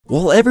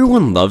While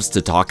everyone loves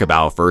to talk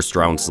about first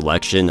round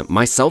selection,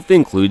 myself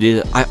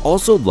included, I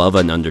also love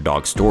an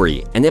underdog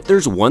story, and if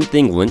there's one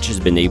thing Lynch has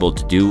been able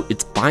to do,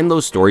 it's find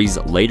those stories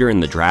later in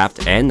the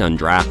draft and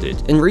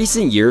undrafted. In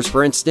recent years,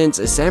 for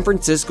instance, San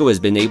Francisco has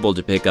been able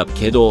to pick up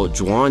Kittle,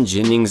 Jauan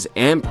Jennings,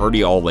 and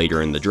Purdy all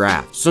later in the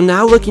draft. So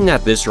now looking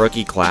at this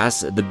rookie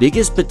class, the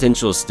biggest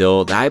potential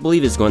still that I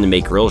believe is going to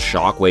make real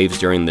shockwaves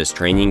during this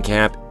training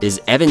camp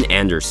is Evan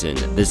Anderson,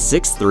 the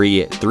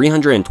 6'3",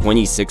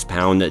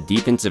 326-pound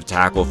defensive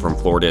tackle from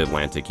Florida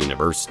Atlantic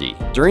University.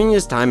 During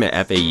his time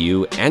at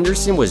FAU,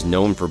 Anderson was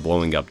known for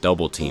blowing up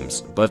double teams,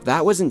 but if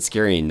that wasn't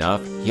scary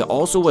enough, he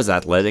also was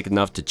athletic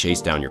enough to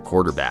chase down your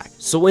quarterback.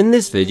 So in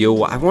this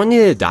video, I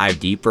wanted to dive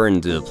deeper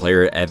into the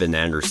player Evan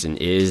Anderson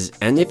is,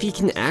 and if he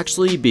can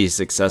actually be a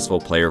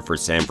successful player for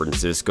San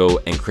Francisco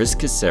and Chris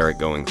Kaserik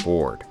going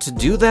forward. To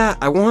do that,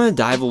 I want to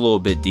dive a little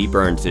bit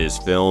deeper into his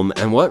film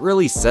and what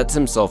really sets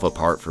himself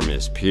apart from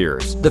his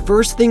peers. The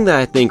first thing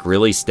that I think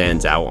really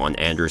stands out on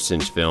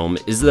Anderson's film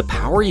is the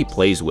power he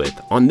plays with.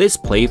 On this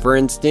play, for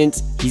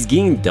instance, he's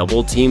getting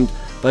double teamed,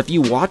 but if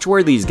you watch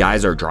where these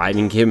guys are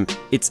driving him,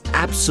 it's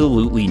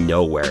absolutely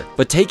nowhere.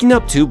 But taking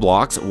up 2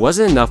 blocks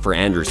wasn't enough for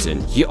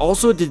Anderson. He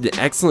also did an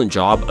excellent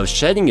job of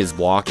shedding his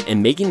block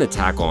and making the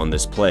tackle on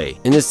this play.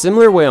 In a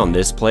similar way on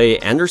this play,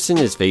 Anderson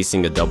is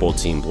facing a double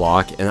team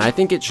block, and I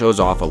think it shows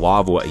off a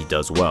lot of what he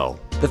does well.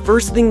 The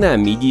first thing that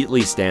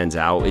immediately stands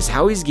out is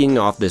how he's getting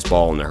off this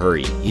ball in a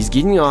hurry. He's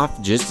getting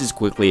off just as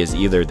quickly as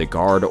either the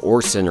guard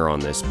or center on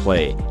this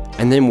play.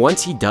 And then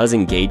once he does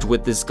engage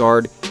with this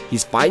guard,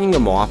 he's fighting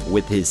him off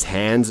with his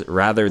hands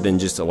rather than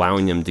just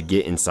allowing him to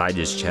get inside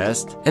his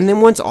chest. And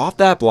then once off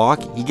that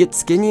block, he gets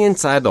skinny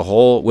inside the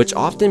hole, which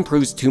often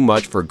proves too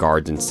much for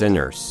guards and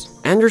centers.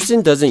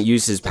 Anderson doesn't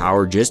use his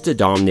power just to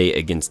dominate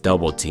against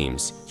double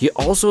teams. He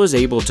also is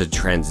able to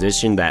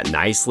transition that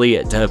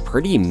nicely to a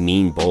pretty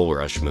mean bull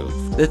rush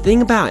move. The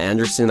thing about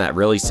Anderson that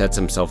really sets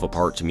himself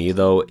apart to me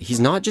though, he's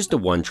not just a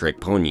one-trick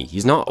pony.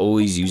 He's not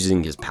always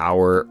using his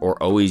power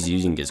or always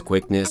using his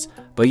quickness,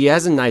 but he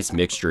has a nice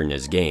mixture in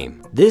his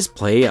game. This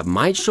play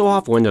might show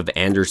off one of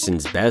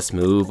Anderson's best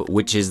move,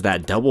 which is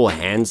that double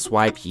hand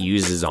swipe he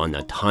uses on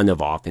a ton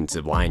of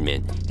offensive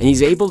linemen, and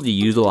he's able to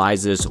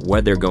utilize this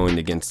whether going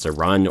against a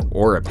run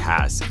or a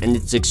pass, and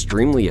it's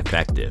extremely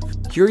effective.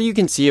 Here you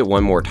can see it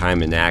one more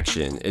time in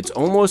action. It's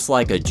almost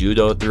like a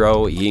judo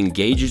throw. He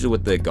engages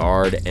with the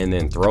guard and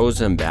then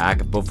throws him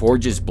back before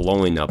just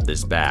blowing up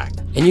this back.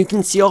 And you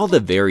can see all the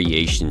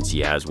variations he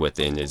has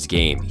within his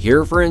game.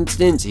 Here for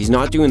instance, he's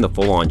not doing the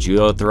full-on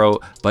judo throw,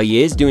 but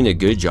he is doing a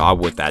good job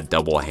with that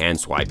double hand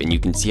swipe, and you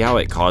can see how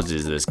it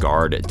causes this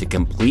guard to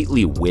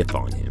completely whiff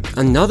on him.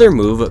 Another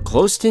move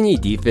close to any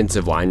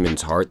defensive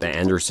lineman's heart that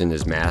Anderson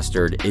has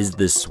mastered is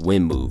the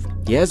swim move.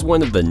 He has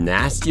one of the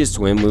nastiest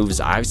swim moves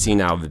I've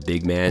seen out of a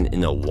big man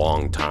in a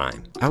long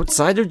time.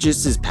 Outside of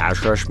just his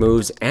pass rush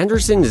moves,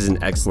 Anderson is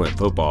an excellent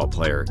football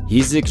player.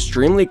 He's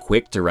extremely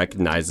quick to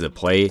recognize the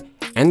play,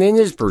 and then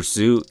his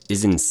pursuit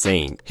is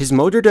insane. His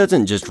motor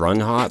doesn't just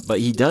run hot, but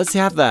he does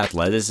have the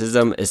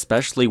athleticism,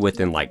 especially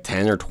within like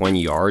 10 or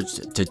 20 yards,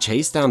 to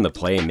chase down the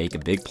play and make a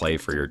big play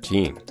for your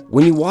team.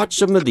 When you watch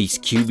some of these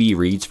QB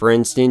reads for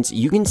instance,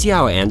 you can see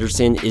how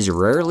Anderson is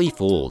rarely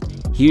fooled.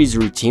 He is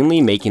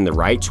routinely making the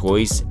right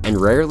choice and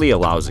rarely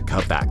allows a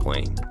cutback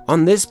lane.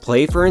 On this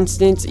play for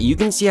instance, you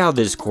can see how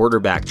this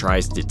quarterback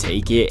tries to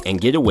take it and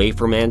get away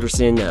from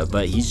Anderson,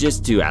 but he's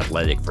just too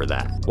athletic for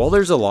that. While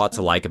there's a lot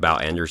to like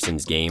about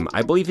Anderson's game,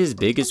 I believe his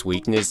biggest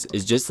weakness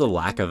is just the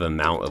lack of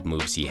amount of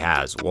moves he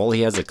has. While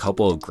he has a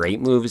couple of great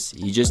moves,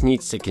 he just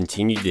needs to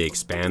continue to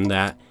expand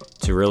that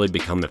to really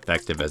become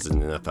effective as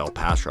an NFL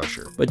pass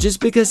rusher. But just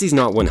because he's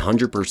not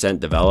 100%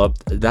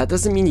 developed, that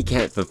doesn't mean he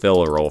can't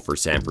fulfill a role for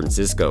San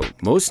Francisco.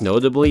 Most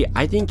notably,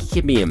 I think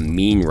he can be a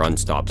mean run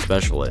stop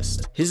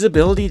specialist. His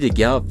ability to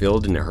get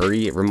upfield in a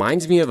hurry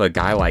reminds me of a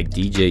guy like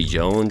DJ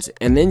Jones,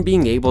 and then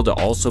being able to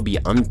also be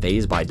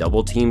unfazed by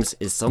double teams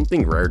is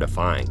something rare to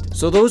find.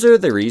 So those are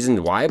the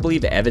reasons why I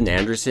believe Evan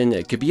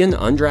Anderson could be an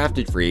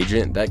undrafted free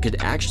agent that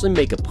could actually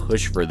make a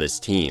push for this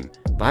team.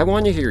 But I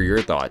want to hear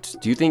your thoughts.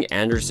 Do you think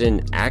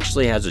Anderson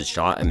actually has a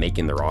shot at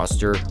making the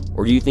roster,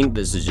 or do you think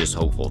this is just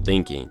hopeful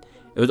thinking?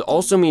 It would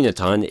also mean a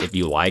ton if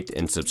you liked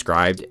and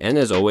subscribed, and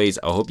as always,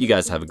 I hope you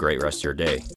guys have a great rest of your day.